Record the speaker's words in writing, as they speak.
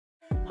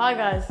Hi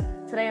guys,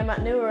 today I'm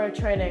at New Era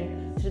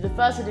training to do the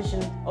first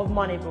edition of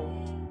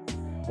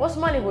MoneyBall. What's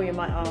MoneyBall, you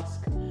might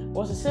ask?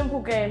 Well, it's a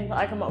simple game that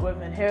I come up with,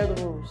 and here are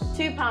the rules.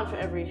 £2 for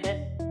every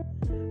hit,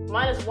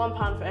 minus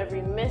 £1 for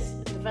every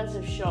missed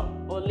defensive shot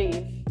or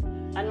leave,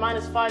 and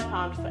minus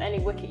 £5 for any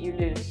wicket you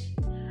lose.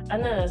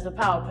 And then there's the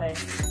power pay.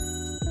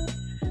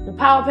 The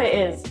power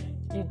pay is,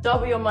 you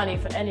double your money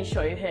for any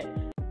shot you hit.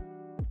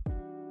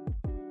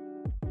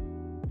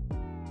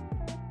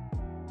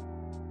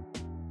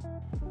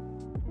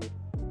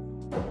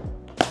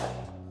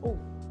 Ooh.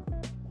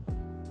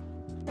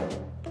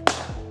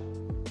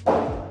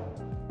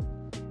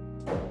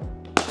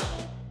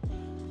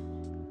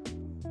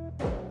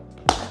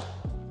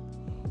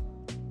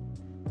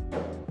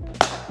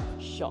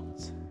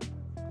 Shot.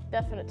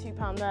 Definite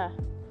 £2 there.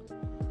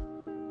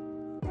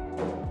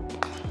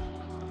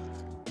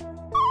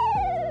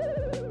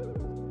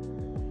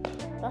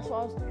 That's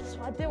what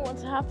I didn't want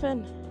to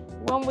happen.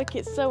 1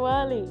 wicket so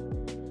early.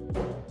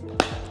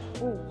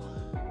 Ooh.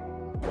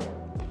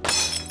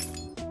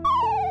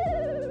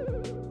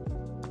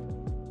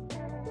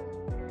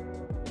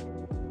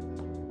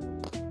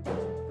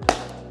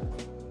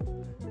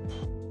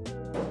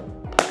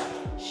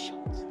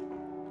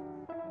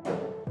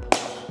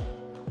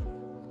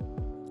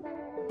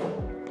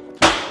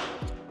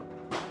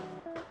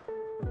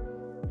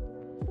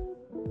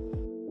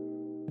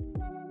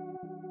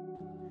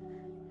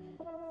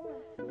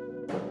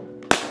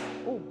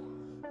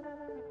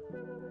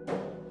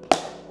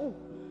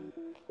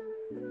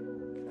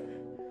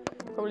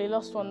 Probably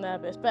lost one there,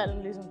 but it's better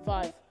than losing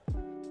 5. Is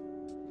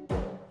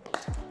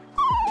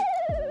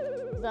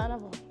that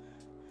another one?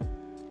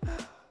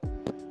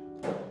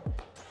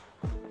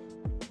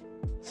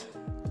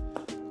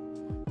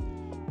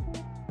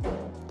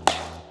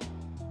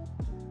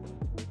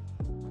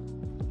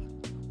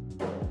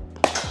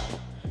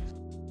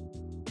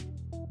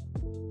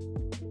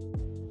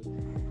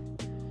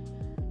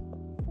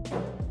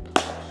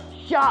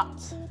 Shot!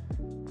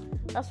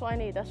 That's what I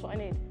need, that's what I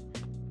need.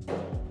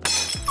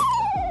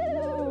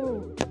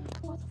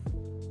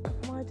 What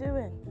am I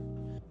doing?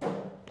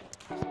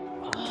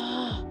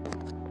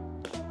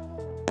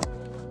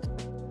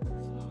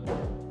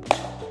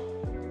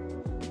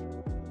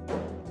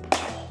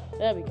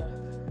 There we go.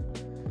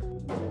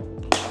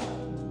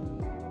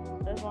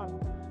 There's one.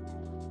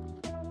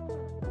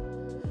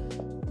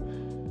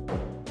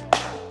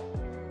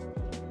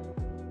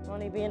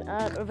 Money being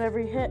earned with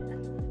every hit.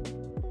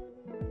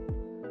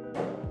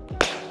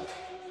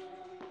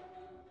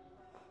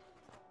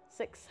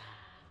 Six.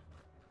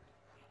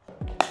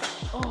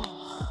 Oh.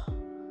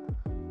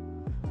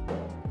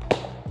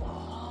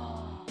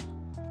 Oh.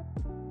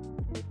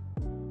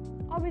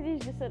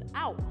 RBD just said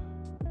out.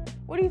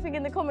 What do you think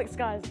in the comments,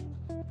 guys?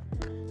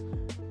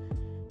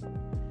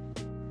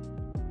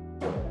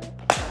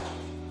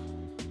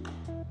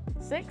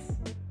 Six?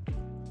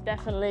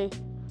 Definitely.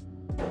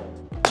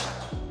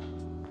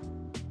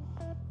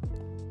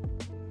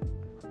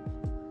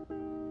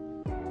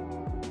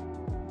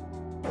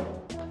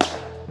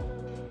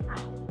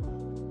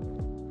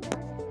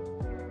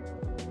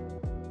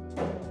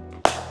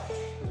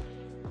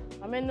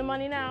 I'm in the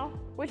money now.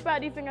 Which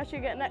bat do you think I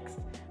should get next?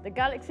 The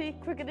Galaxy,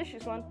 Cricket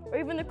Districts one, or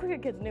even the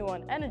Cricket Kids new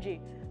one,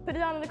 Energy? Put it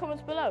down in the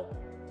comments below.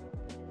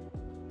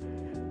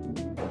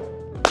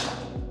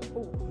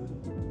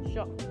 Ooh,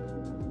 shot.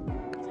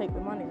 Take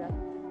the money then.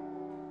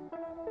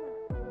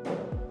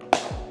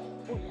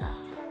 Oh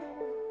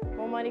yeah.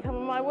 More money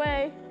coming my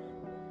way.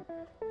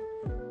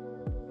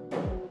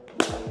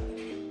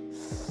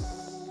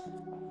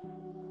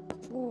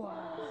 Ooh.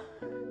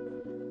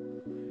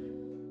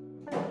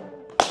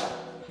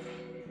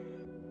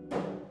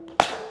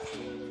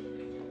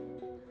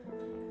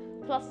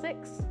 Plus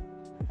 6.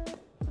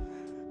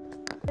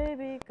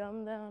 Baby,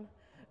 come down,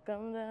 get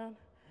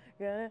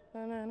it.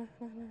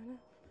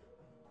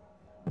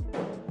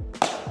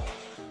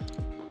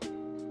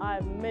 I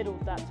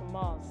middled that to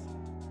Mars.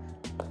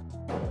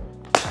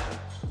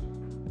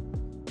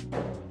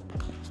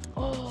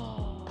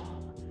 Oh,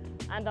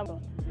 and I'm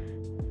gone.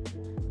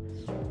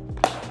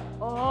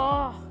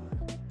 Oh,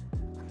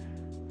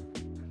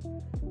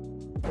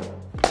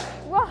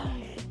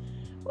 why?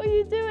 What are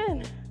you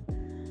doing?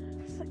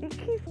 He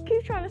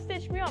keeps trying to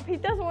stitch me up. He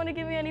doesn't want to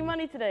give me any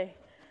money today.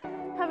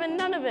 Having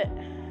none of it.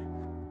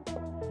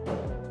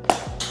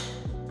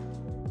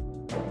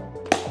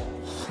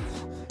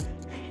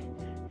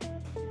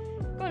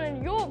 Gone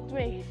and yorked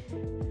me.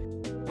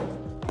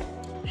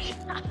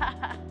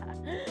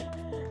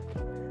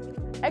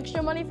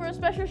 Extra money for a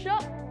special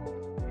shot?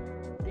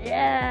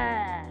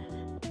 Yeah.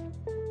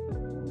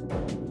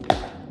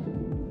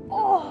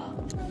 Oh.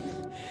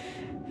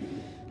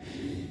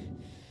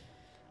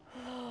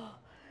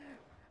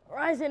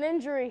 Rising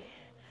injury.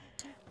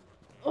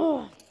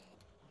 Oh.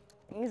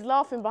 He's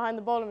laughing behind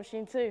the bowling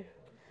machine too.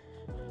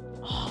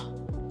 Oh.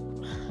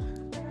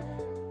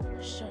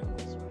 Show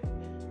me his right.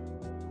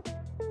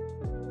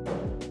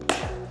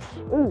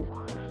 Ooh.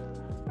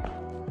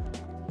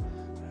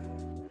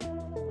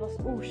 Lost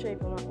all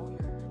shape on that one.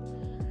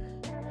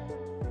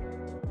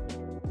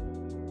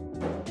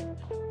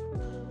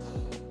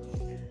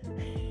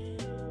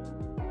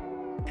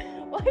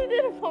 he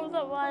did a thumbs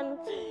up line.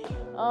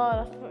 Oh,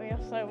 that's put me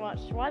off so much.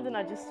 Why didn't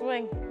I just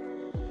swing?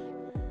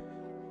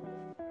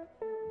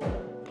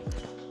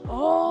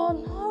 Oh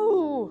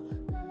no!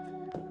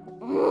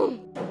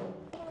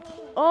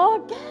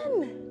 Oh,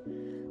 again!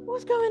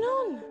 What's going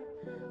on?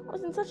 I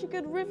was in such a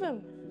good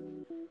rhythm.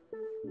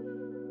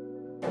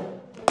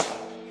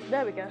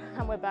 There we go,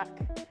 and we're back.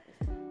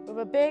 With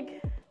a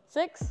big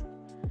 6.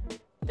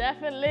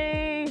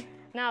 Definitely.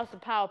 Now it's the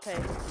power play.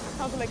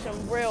 Time to make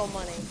some real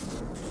money.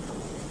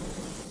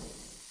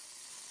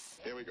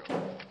 Here we go.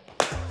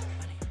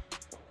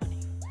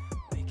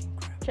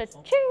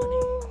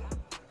 Cha-ching!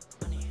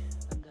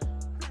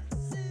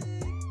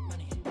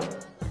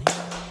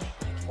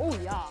 Oh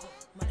yeah.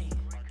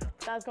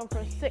 Dad's gone for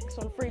a 6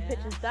 on 3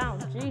 pitches down.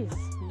 Jeez.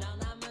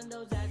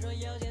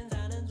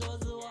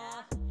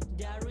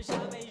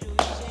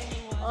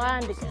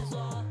 And again.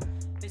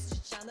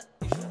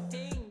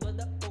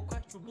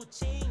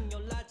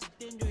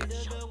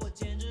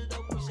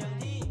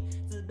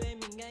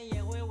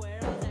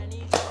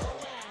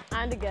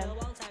 And again.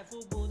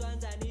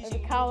 Maybe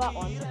cow that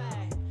one.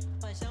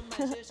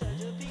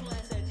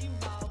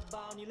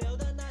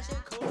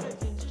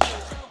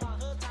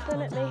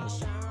 Definitely.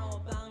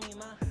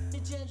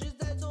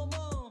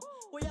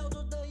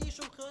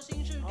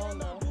 Oh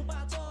no.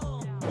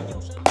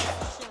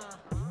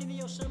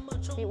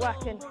 Keep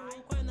whacking.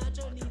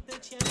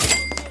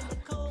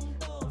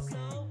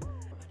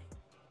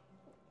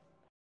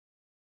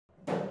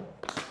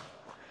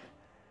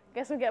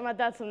 Guess I'm getting my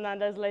dad some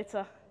Nando's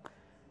later.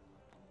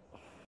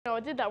 No, I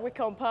did that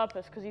wicket on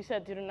purpose because you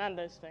said do the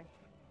Nando's thing.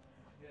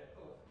 Yeah, of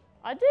course.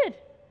 I did?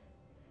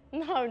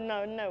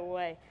 No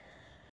way.